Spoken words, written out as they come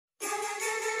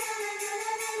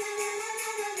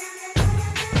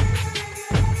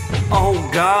Oh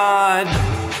God.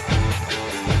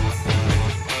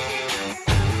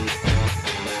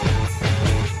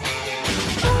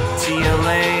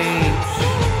 TLH,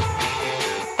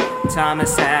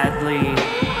 Thomas Hadley.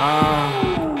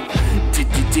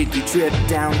 Did you trip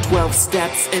down 12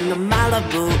 steps in the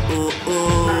Malibu?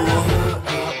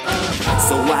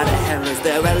 So why the hell is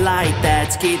there a light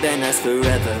that's keeping us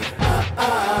forever?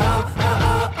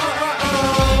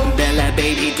 Bel Air,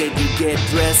 baby, did you get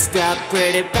dressed up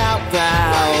pretty bow?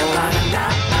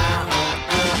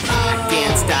 I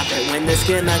can't stop it when this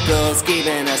chemical's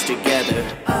keeping us together.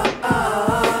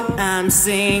 I'm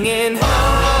singing.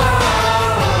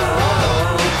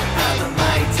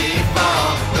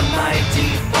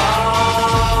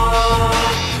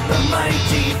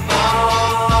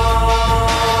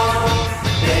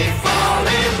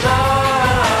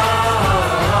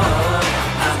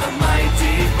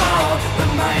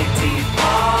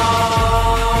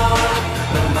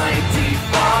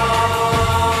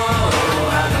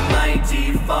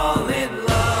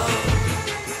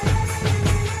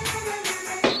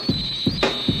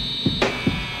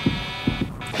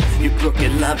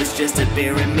 Crooked love is just a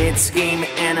pyramid scheme,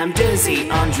 and I'm dizzy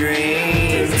on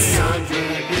dreams.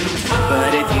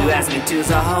 But if you ask me to's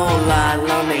a whole lot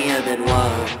lonelier than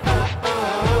one.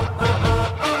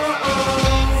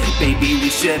 Baby, we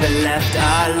should have left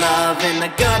our love in the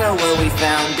gutter where we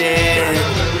found it.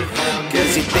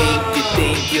 Cause you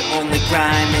think your only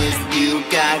crime is you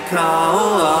got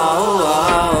cold.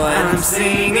 And I'm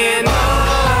singing.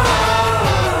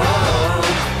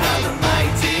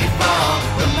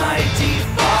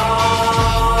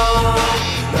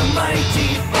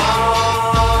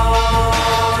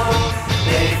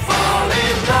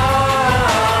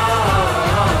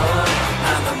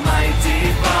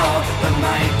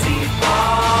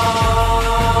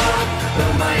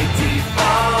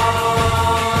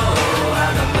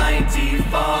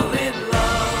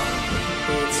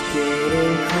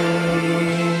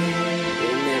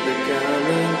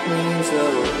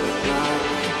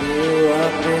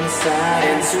 Inside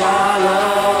and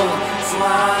swallow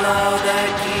the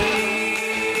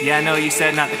key. Yeah, I know you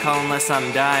said not to call unless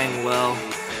I'm dying. Well,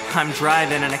 I'm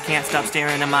driving and I can't stop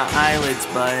staring at my eyelids,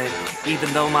 but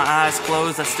even though my eyes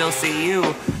close, I still see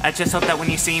you. I just hope that when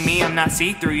you see me, I'm not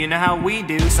see-through. You know how we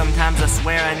do. Sometimes I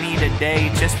swear I need a day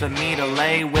just for me to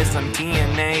lay with some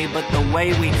TNA. But the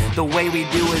way we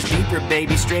do is deeper,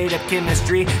 baby. Straight up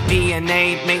chemistry,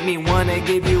 DNA. Make me wanna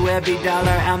give you every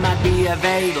dollar out my B of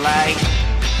A. Like,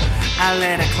 I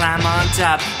let her climb on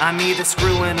top. I'm either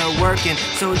screwing or working,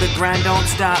 so the grind don't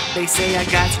stop. They say I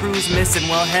got screws missing.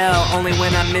 Well, hell, only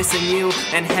when I'm missing you.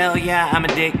 And hell yeah, I'm a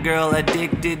dick girl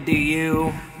addicted to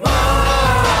you. Whoa.